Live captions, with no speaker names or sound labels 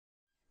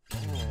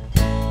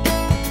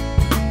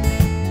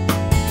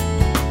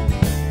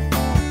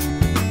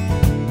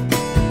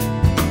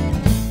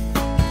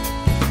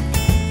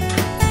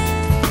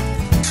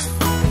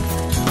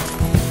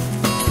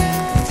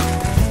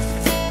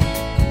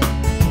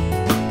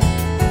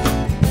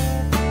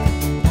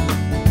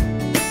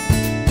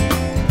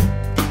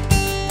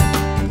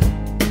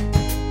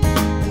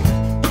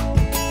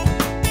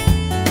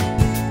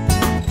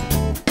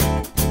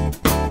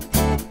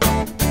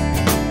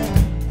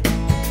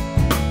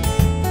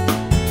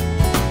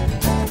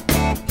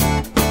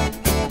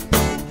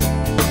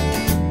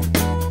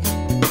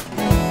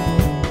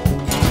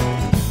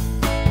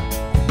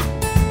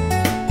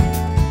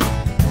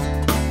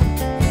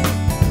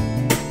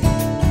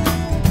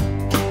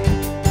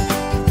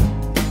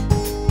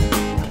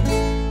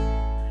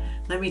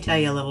me tell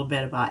you a little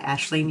bit about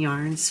Ashling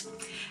Yarns.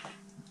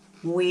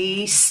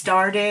 We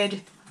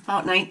started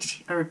about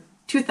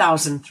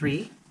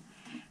 2003,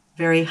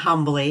 very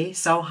humbly,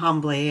 so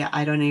humbly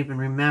I don't even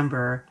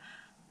remember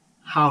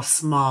how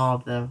small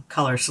the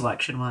color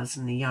selection was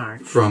in the yarn.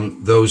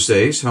 From those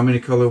days, how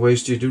many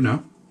colorways do you do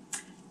now?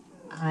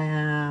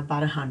 About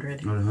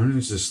 100. About 100.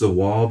 Is this the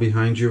wall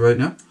behind you right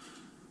now?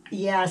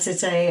 Yes,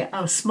 it's a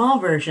small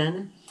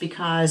version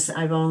because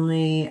I've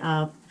only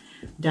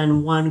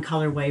done one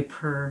colorway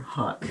per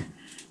hook.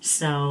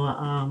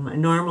 So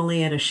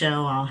normally at a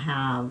show I'll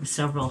have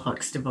several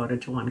hooks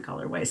devoted to one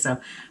colorway.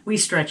 So we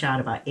stretch out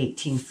about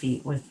 18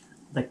 feet with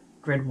the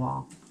grid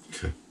wall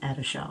at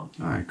a show.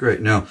 All right,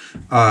 great. Now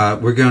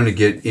we're going to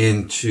get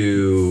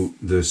into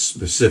the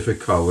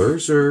specific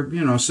colors, or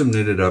some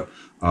knitted up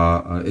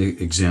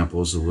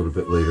examples a little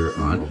bit later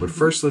on. But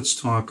first, let's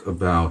talk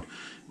about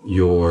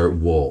your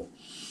wool.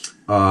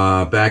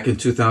 Back in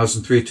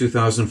 2003,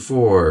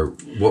 2004,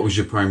 what was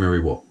your primary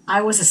wool?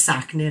 I was a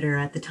sock knitter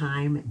at the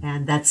time,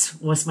 and that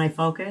was my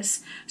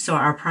focus. So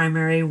our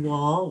primary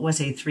wool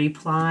was a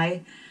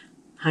 3-ply,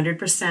 100%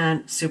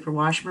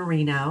 superwash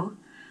merino.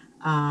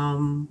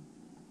 Nylon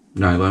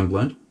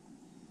blend?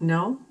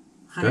 No,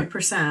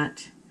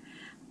 100%.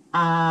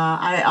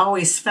 I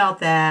always felt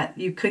that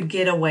you could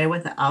get away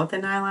without the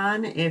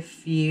nylon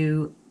if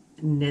you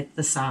knit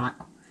the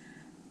sock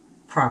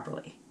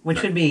properly,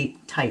 which would be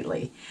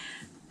tightly.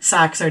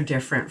 Socks are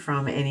different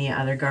from any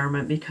other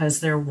garment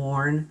because they're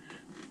worn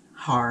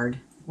hard,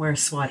 where a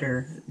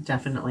sweater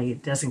definitely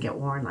doesn't get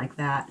worn like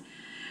that.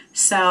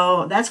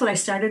 So that's what I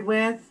started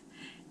with.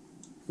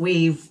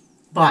 We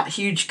bought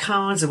huge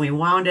cones and we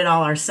wound it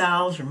all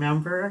ourselves,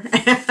 remember?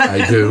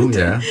 I do,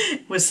 yeah.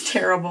 It was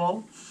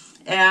terrible.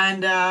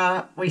 And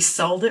we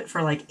sold it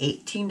for like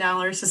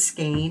 $18 a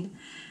skein.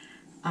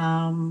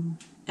 And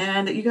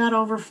you got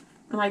over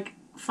like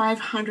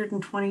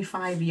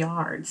 525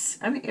 yards.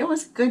 I mean, it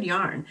was good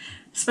yarn,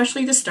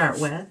 especially to start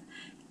with.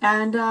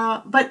 And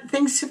but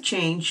things have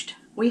changed.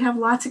 We have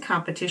lots of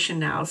competition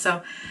now.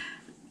 So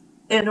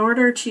in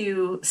order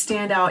to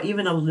stand out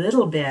even a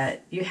little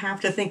bit, you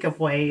have to think of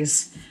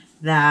ways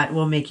that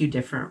will make you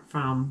different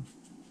from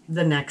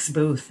the next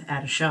booth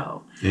at a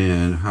show.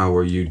 And how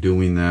are you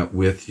doing that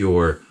with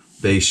your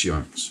base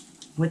yarns?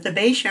 With the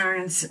base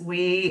yarns,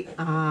 we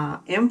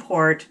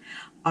import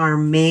our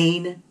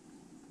main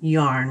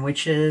yarn,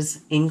 which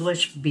is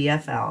English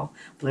BFL,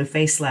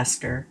 Blueface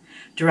Leicester,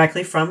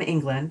 directly from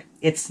England.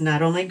 It's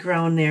not only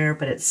grown there,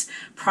 but it's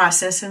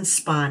processed and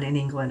spun in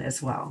England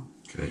as well.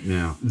 Okay,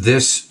 now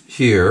this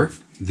here,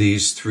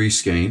 these 3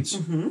 skeins,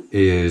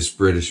 is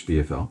British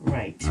BFL.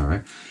 Right. All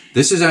right.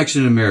 This is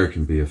actually an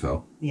American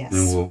BFL. Yes.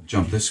 And we'll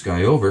jump this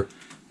guy over.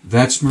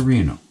 That's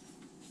merino.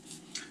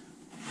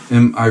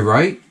 Am I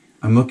right?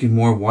 I'm looking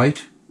more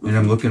white, and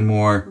I'm looking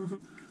more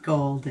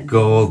golden.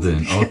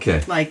 Golden.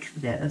 Okay. Like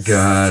this.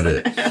 Got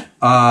it.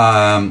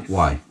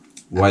 Why?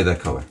 Why that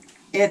color?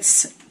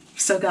 It's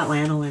still got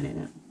lanolin in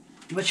it,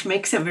 which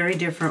makes it very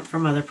different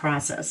from other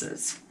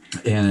processes.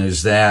 And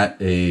is that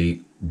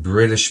a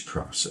British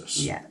process?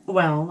 Yeah.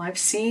 Well, I've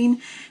seen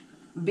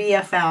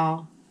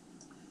BFL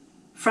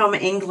from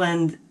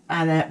England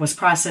that was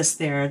processed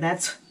there.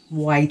 That's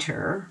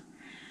whiter.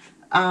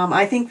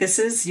 I think this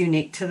is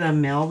unique to the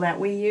mill that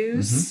we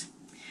use.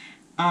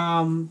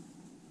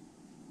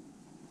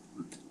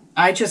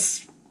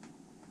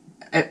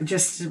 It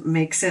just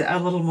makes it a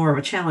little more of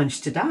a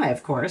challenge to dye,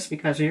 of course,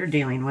 because you're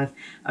dealing with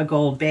a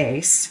gold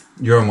base.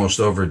 You're almost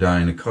over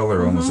dyeing a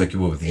color, almost like you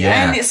would with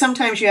yak. And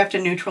sometimes you have to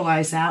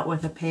neutralize that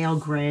with a pale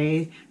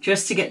gray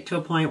just to get to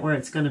a point where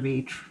it's going to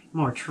be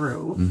more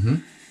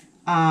true.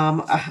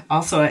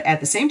 Also, at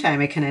the same time,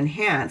 it can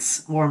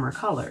enhance warmer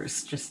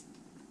colors, just,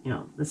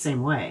 the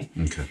same way.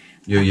 Okay.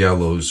 Your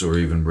yellows or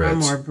even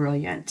reds. Or more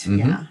brilliant,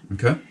 yeah.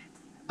 Okay.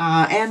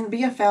 And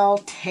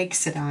BFL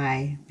takes a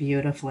dye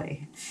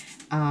beautifully.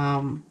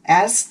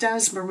 As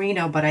does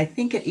merino, but I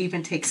think it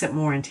even takes it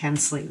more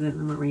intensely than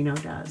the merino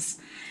does.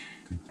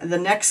 The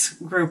next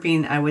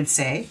grouping, I would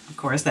say, of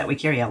course, that we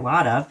carry a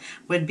lot of,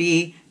 would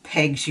be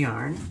Peg's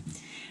yarn.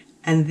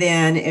 And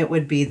then it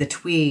would be the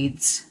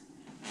tweeds,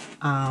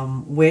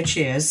 which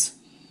is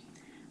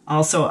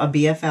also a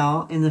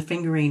BFL in the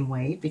fingering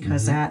weight,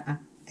 because that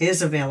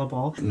is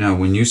available. Now,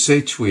 when you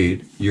say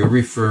tweed, you're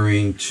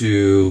referring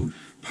to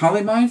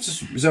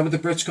polymines? Is that what the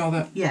Brits call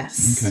that?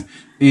 Yes. Okay.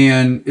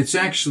 And it's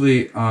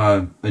actually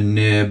a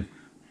nib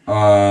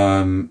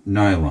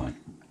nylon.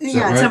 Is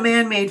that right? It's a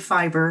man-made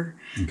fiber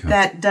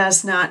that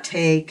does not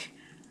take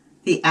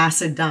the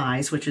acid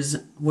dyes,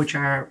 which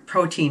are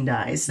protein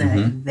dyes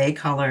that they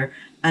color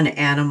an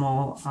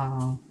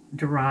animal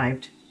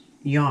derived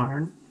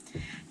yarn.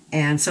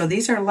 And so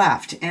these are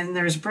left, and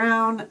there's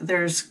brown,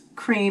 there's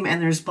cream,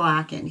 and there's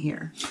black in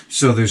here.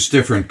 So there's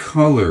different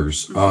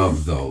colors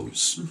of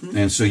those.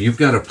 And so you've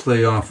got to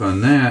play off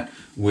on that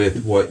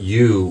with what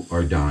you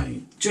are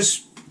dyeing.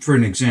 Just for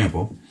an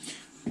example,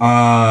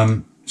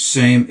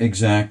 same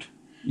exact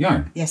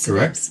yarn. Yes, it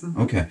correct? is. Mhm.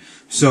 Okay.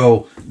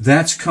 So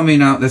that's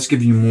coming out, that's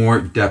giving you more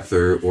depth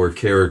or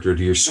character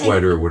to your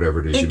sweater or whatever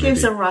it is you It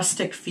gives may a be.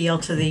 rustic feel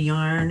to the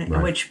yarn,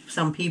 Right. which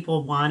some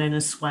people want in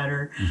a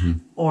sweater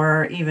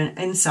or even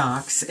in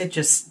socks. It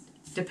just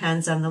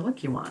depends on the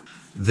look you want.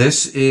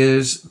 This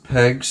is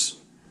Peg's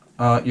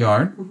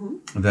yarn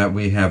that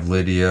we have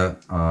Lydia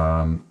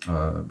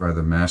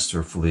rather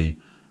masterfully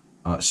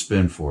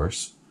spin for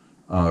us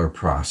or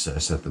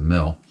process at the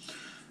mill.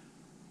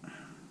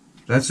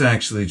 That's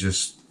actually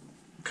just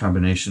a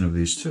combination of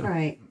these two.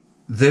 Right.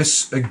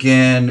 This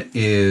again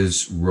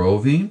is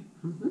roving.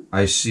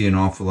 I see an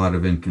awful lot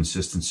of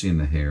inconsistency in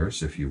the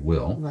hairs, if you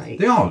will. Right.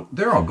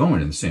 They're all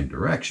going in the same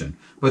direction,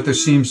 but there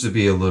seems to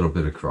be a little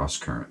bit of cross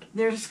current.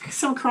 There's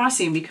some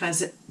crossing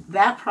because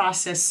that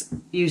process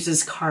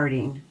uses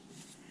carding,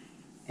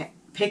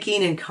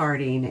 picking and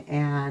carding,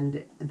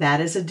 and that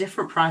is a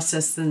different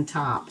process than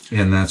top.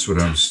 And that's what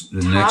I was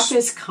the next. Top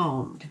is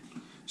combed.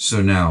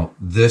 So now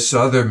this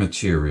other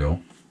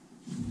material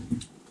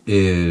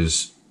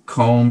is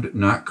combed,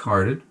 not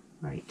carded.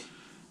 Right.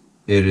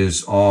 It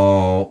is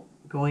all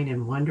Going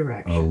in one a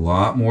direction.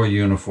 lot more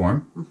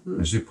uniform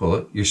as you pull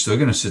it. You're still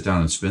going to sit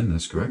down and spin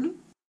this, correct?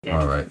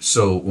 Yeah. All right.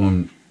 So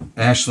when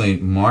Ashley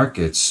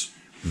markets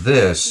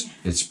this,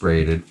 it's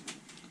braided,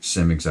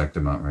 same exact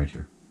amount right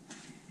here.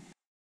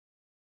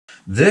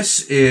 This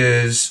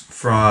is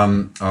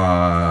from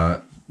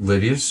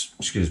Lydia's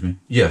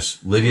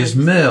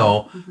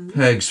mill,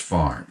 Peg's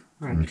Farm.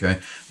 Right. Okay.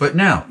 But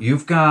now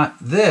you've got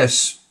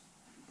this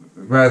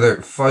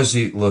rather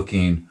fuzzy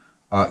looking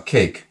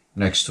cake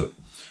next to it.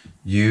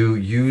 You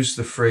use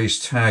the phrase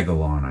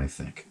tag-along, I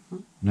think.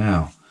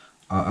 Now,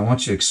 I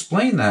want you to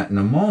explain that in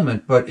a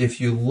moment, but if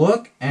you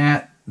look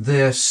at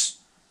this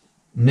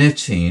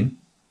knitting,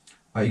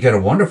 you got a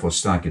wonderful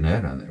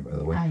stockinette on there, by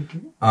the way. I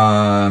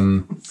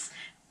do.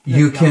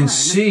 You can yarn.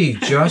 see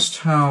just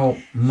how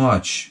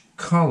much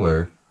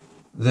color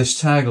this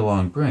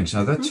tag-along brings.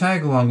 Now, that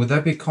tag-along, would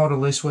that be called a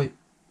lace weight?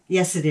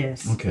 Yes, it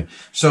is. Okay,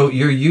 so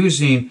you're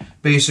using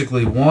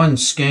basically one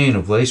skein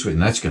of lace weight,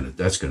 and that's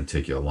gonna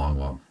take you a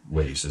long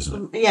ways,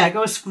 isn't it? Yeah, it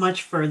goes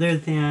much further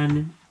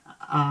than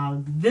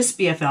this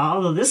BFL,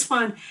 although this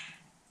one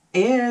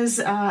is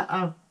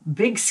a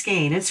big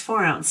skein. It's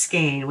 4-ounce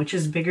skein, which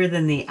is bigger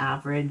than the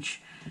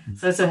average.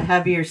 So it's a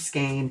heavier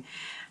skein.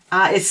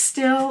 It's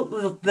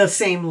still the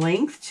same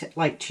length,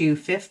 like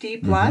 250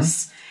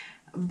 plus,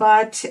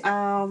 but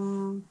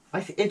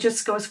it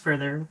just goes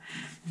further.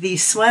 The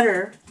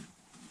sweater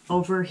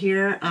over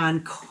here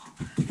on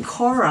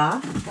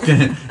Cora,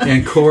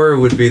 And Cora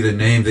would be the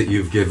name that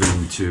you've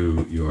given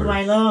to your.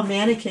 my little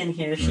mannequin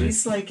here,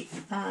 she's like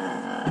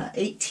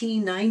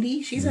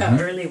 1890. She's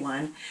an early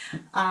one.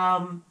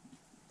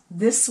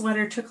 This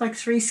sweater took like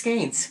 3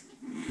 skeins,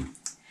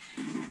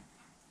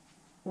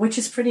 which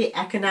is pretty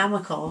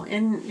economical.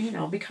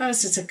 And,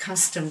 because it's a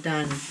custom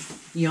done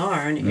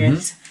yarn,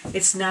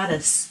 it's not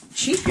a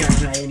cheap yarn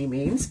by any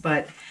means,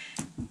 but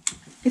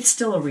it's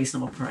still a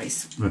reasonable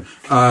price.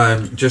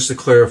 Just to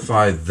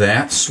clarify,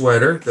 that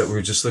sweater that we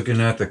were just looking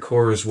at that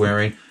Cora's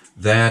wearing,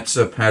 that's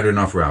a pattern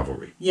off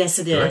Ravelry. Yes,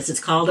 it is. Correct? It's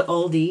called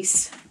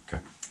Oldies.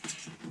 Okay.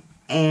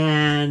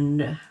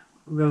 And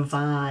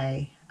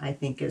Revi, I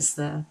think, is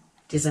the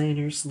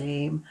designer's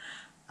name.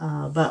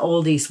 But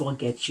Oldies will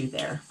get you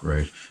there.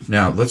 Great.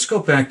 Now, let's go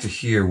back to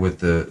here with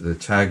the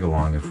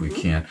tag-along if we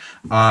can.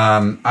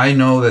 I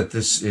know that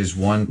this is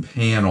one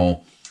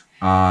panel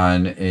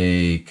on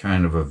a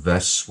kind of a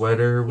vest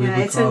sweater, we would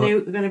It's call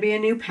it. going to be a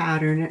new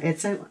pattern.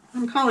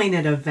 I'm calling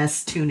it a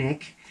vest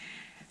tunic.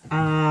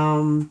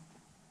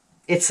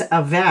 It's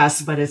a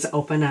vest, but it's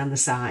open on the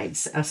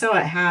sides. So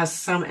it has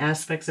some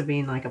aspects of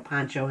being like a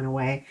poncho in a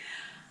way.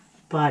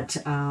 But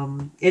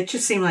it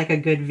just seemed like a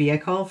good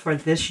vehicle for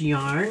this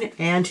yarn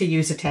and to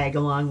use a tag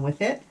along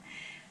with it.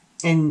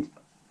 And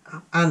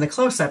on the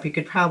close-up, you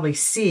could probably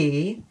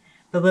see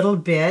the little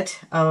bit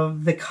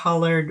of the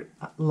colored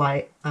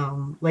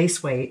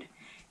lace weight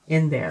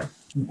in there.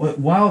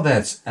 While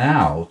that's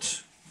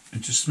out,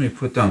 just let me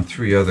put down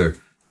 3 other.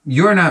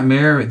 You're not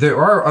married. There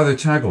are other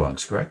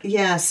tag-alongs, correct?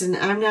 Yes, and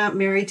I'm not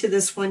married to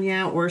this one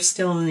yet. We're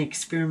still in the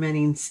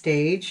experimenting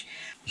stage.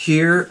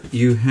 Here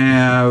you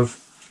have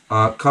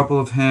a couple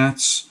of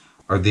hats.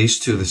 Are these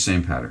two the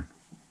same pattern?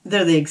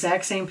 They're the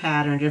exact same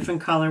pattern,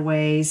 different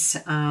colorways.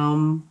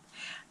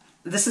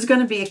 This is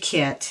going to be a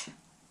kit.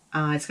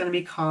 It's going to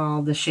be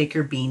called the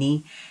Shaker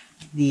Beanie.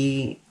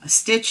 The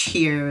stitch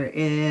here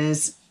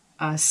is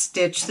a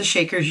stitch the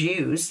Shakers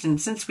used.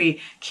 And since we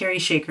carry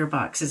shaker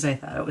boxes, I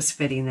thought it was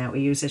fitting that we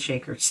use a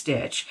shaker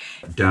stitch.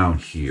 Down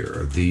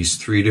here, are these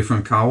 3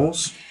 different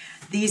cowls?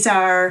 These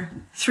are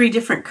 3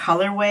 different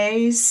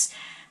colorways.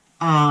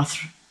 4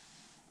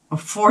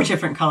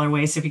 different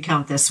colorways if you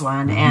count this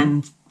one,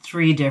 and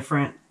 3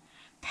 different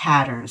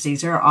patterns.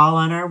 These are all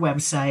on our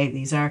website.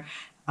 These are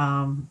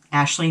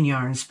Ashling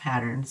Yarns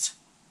patterns.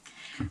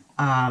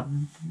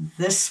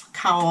 This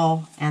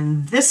cowl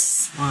and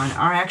this one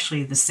are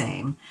actually the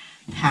same.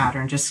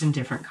 pattern, just in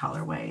different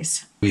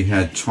colorways. We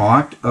had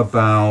talked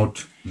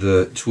about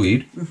the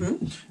tweed,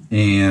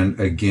 and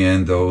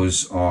again,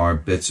 those are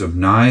bits of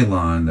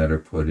nylon that are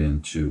put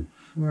into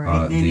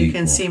Right, and you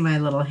can see my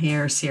little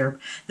hairs here.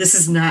 This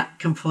is not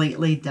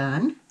completely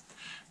done.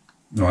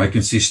 No, I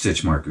can see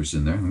stitch markers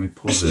in there. Let me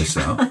pull this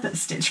out. The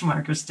stitch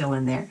marker's still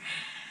in there.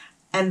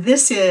 And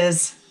this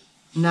is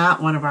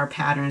not one of our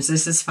patterns.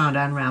 This is found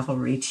on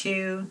Ravelry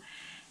too.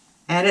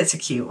 And it's a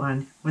cute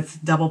one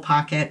with double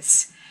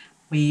pockets.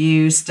 We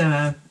used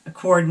a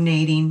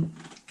coordinating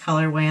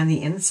colorway on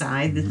the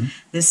inside.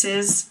 This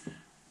is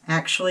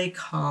actually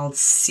called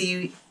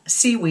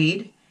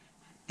Seaweed.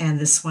 And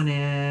this one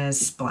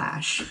is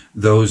Splash.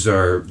 Those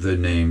are the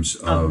names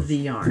of the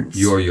yarns.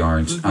 Your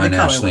yarns on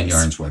Ashland colorways.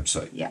 Yarns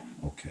website. Yeah.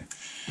 Okay.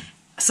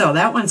 So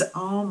that one's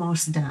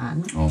almost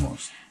done.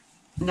 Almost.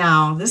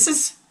 Now, this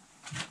is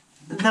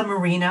the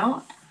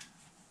merino,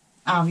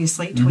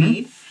 obviously,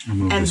 tweed.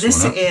 And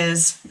this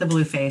is the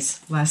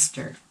Blueface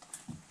Leicester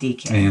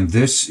DK. And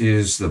this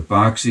is the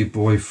Boxy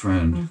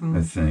Boyfriend,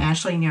 I think.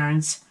 Ashland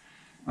Yarns.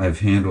 I've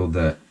handled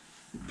that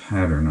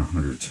pattern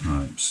 100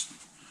 times.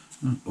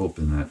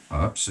 Open that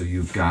up. So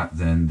you've got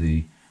then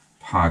the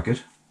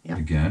pocket. Yep.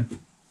 Again,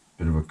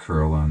 bit of a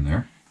curl on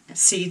there.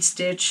 Seed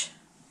stitch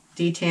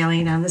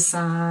detailing on the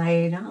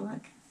side. Oh,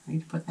 look. I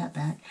need to put that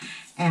back.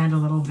 And a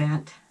little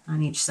vent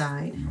on each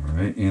side. All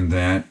right. And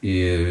that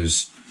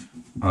is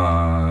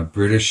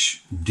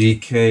British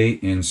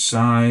DK in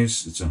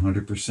size. It's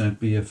 100%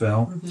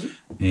 BFL.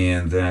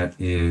 And that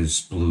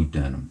is blue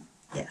denim.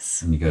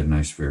 Yes. And you got a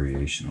nice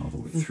variation all the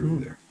way through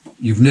there.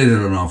 You've knitted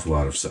an awful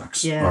lot of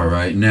socks. Yeah. All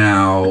right.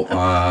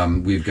 Now,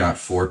 we've got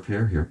 4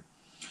 pair here.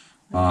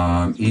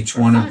 Each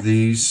one of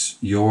these,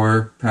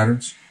 your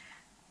patterns?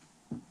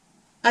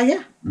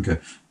 Yeah. Okay.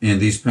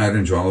 And these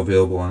patterns are all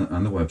available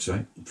on the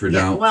website for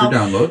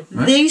download,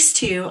 right? These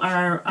two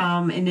are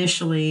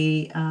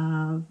initially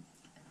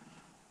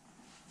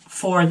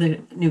for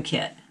the new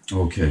kit.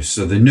 Okay.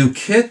 So the new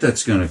kit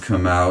that's going to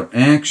come out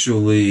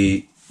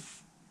actually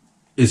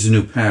is a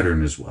new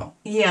pattern as well.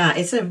 Yeah,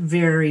 it's a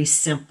very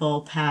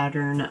simple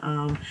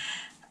pattern.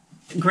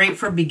 Great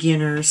for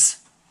beginners.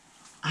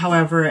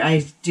 However,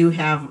 I do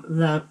have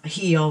the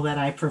heel that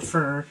I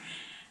prefer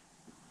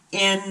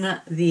in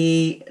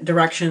the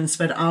directions,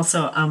 but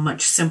also a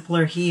much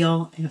simpler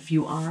heel if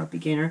you are a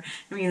beginner.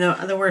 I mean,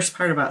 the worst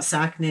part about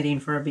sock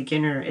knitting for a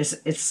beginner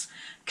is it's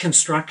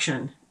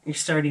construction. You're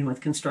starting with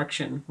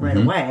construction right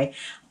away.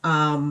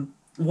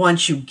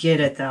 Once you get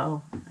it,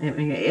 though, I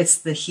mean, it's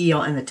the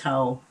heel and the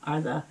toe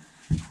are the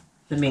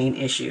main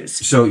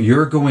issues. So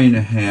you're going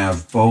to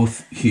have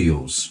both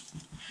heels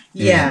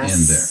in there.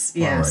 Yes.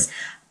 All right.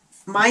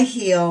 My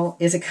heel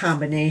is a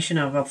combination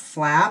of a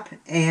flap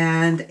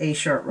and a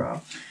short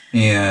row.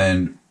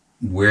 And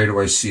where do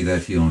I see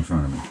that heel in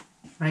front of me?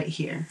 Right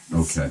here.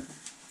 Okay.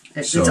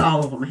 It's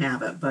all of them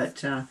have it,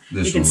 but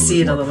you can one's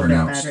see it a more little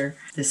pronounced. bit better.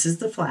 This is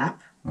the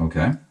flap,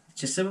 Okay.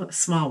 just a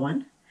small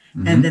one.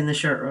 And then the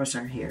short rows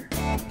are here.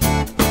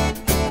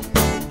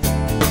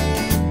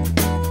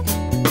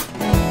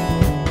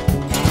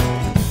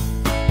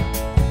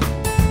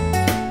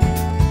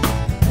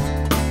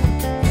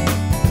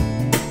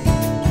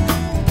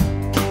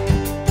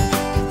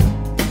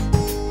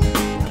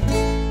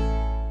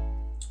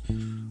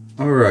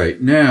 All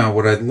right. Now,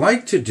 what I'd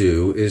like to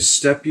do is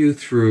step you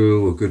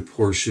through a good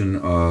portion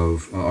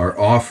of our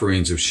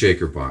offerings of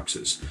shaker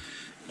boxes.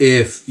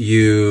 If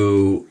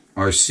you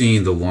are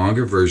seeing the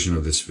longer version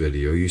of this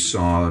video, you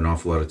saw an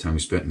awful lot of time we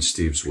spent in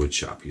Steve's wood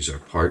shop. He's our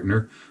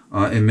partner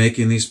in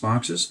making these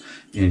boxes,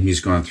 and he's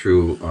gone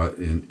through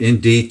in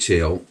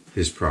detail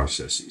his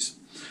processes.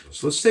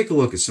 So let's take a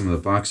look at some of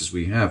the boxes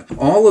we have.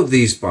 All of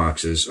these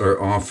boxes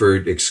are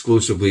offered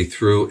exclusively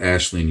through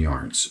Ashland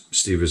Yarns.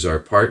 Steve is our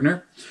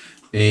partner,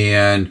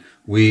 and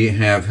we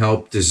have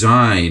helped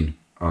design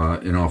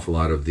an awful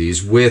lot of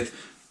these with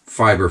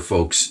fiber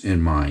folks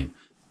in mind.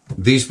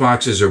 These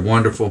boxes are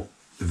wonderful,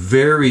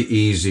 very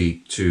easy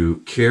to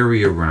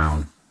carry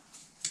around.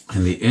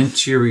 And the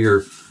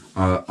interior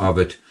of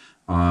it,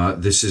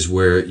 this is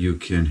where you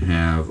can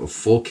have a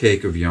full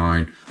cake of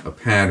yarn, a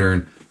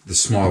pattern, the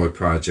smaller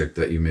project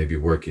that you may be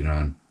working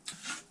on.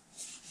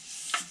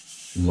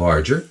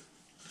 Larger,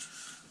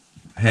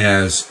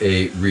 has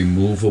a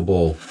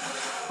removable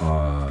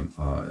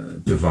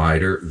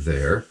divider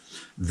there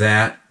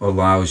that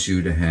allows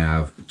you to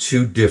have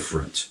 2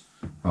 different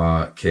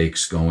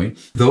cakes going.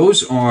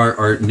 Those are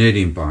our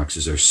knitting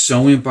boxes. Our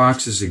sewing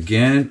boxes,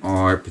 again,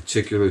 are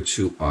particular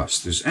to us.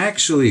 There's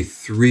actually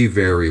 3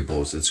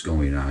 variables that's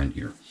going on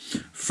here.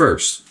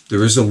 First,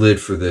 there is a lid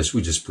for this.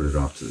 We just put it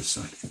off to the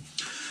side.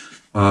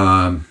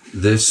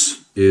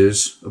 This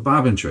is a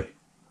bobbin tray.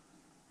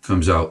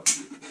 Comes out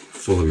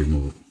fully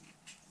removable.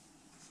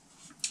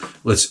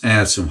 Let's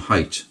add some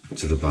height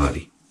to the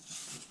body.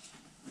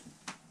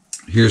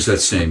 Here's that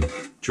same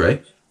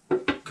tray.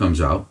 Comes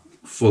out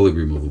fully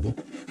removable.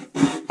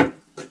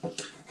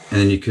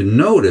 And you can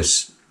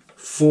notice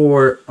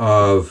 4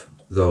 of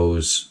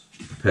those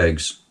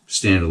pegs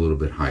stand a little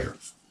bit higher.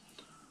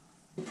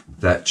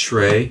 That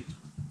tray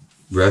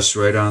rests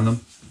right on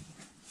them.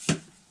 You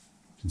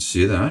can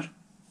see that.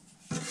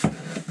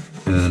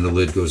 And then the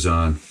lid goes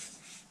on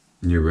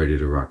and you're ready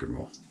to rock and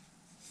roll.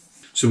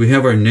 So we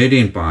have our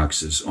knitting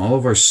boxes, all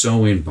of our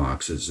sewing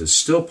boxes. It's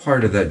still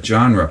part of that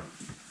genre.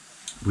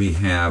 We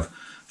have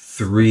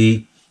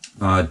 3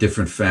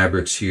 different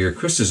fabrics here.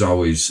 Krista's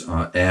always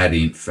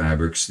adding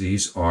fabrics.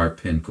 These are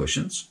pin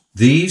cushions.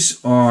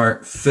 These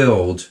are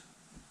filled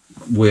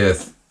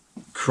with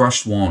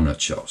crushed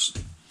walnut shells.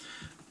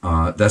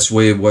 That's the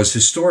way it was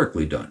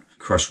historically done.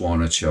 Crushed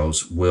walnut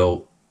shells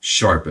will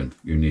sharpen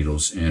your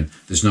needles, and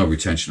there's no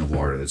retention of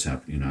water that's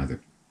happening either.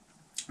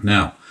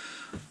 Now,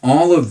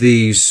 all of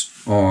these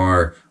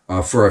are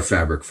for our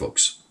fabric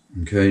folks.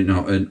 Okay,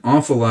 now an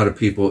awful lot of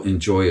people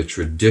enjoy a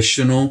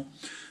traditional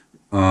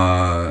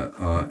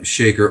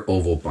shaker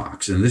oval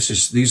box, and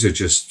these are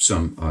just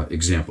some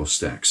example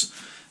stacks.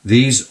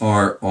 These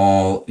are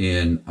all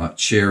in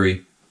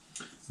cherry.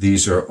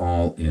 These are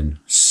all in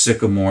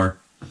sycamore.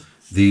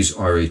 These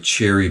are a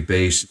cherry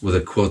base with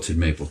a quilted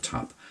maple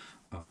top.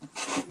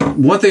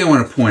 One thing I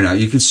want to point out,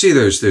 you can see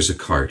there's a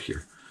card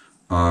here.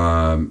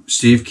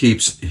 Steve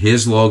keeps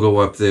his logo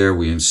up there.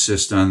 We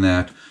insist on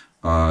that.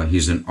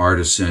 He's an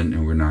artisan,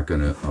 and we're not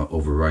going to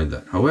override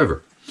that.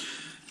 However,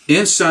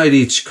 inside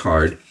each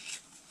card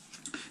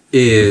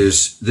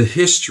is the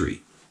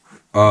history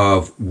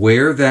of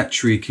where that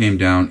tree came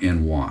down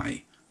and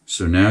why.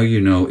 So now you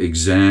know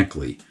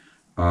exactly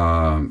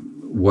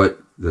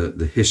what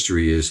the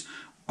history is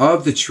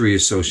of the tree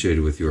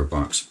associated with your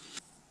box.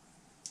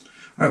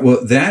 All right,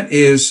 well, that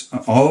is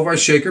all of our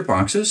shaker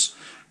boxes.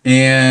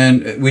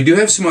 And we do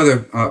have some other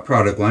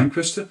product line,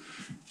 Krista.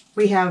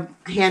 We have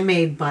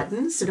handmade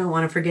buttons, so don't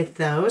want to forget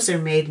those. They're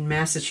made in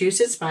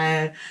Massachusetts by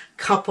a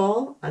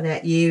couple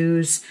that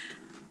use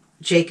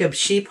Jacob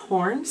sheep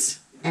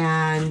horns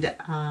and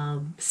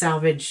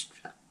salvaged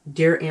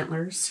deer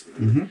antlers.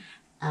 Mm-hmm.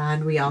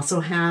 And we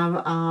also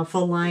have a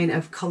full line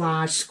of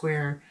collage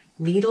square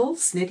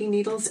needles, knitting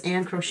needles,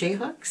 and crochet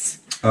hooks.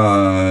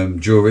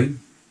 Jewelry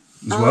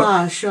as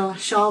well.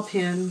 Shawl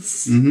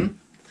pins. Mm-hmm.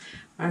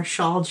 Our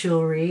shawl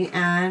jewelry,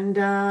 and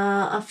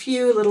a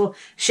few little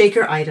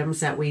shaker items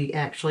that we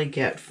actually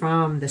get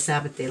from the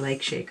Sabbath Day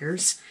Lake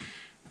Shakers.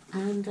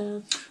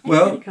 And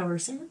well,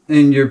 covers it.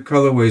 And your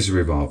colorways are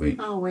evolving.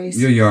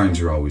 Always. Your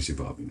yarns are always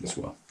evolving as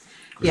well.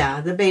 Great.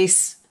 Yeah, the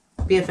base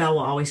BFL will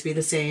always be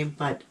the same,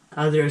 but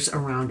others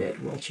around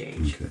it will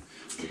change. Okay.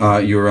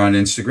 You're on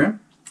Instagram?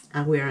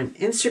 We're on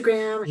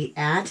Instagram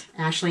at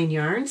Ashleen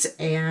Yarns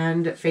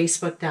and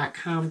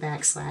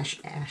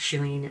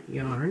Facebook.com/Ashleen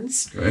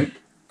Yarns. Great.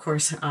 Of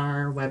course,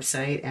 our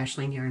website,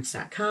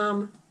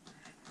 ashleenyarns.com.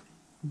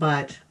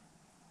 But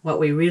what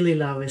we really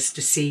love is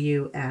to see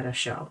you at a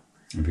show.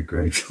 That'd be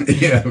great.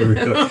 Yeah,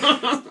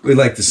 we'd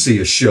like to see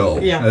a show.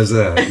 Yeah. How's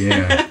that?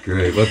 Yeah,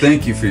 great. Well,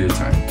 thank you for your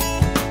time.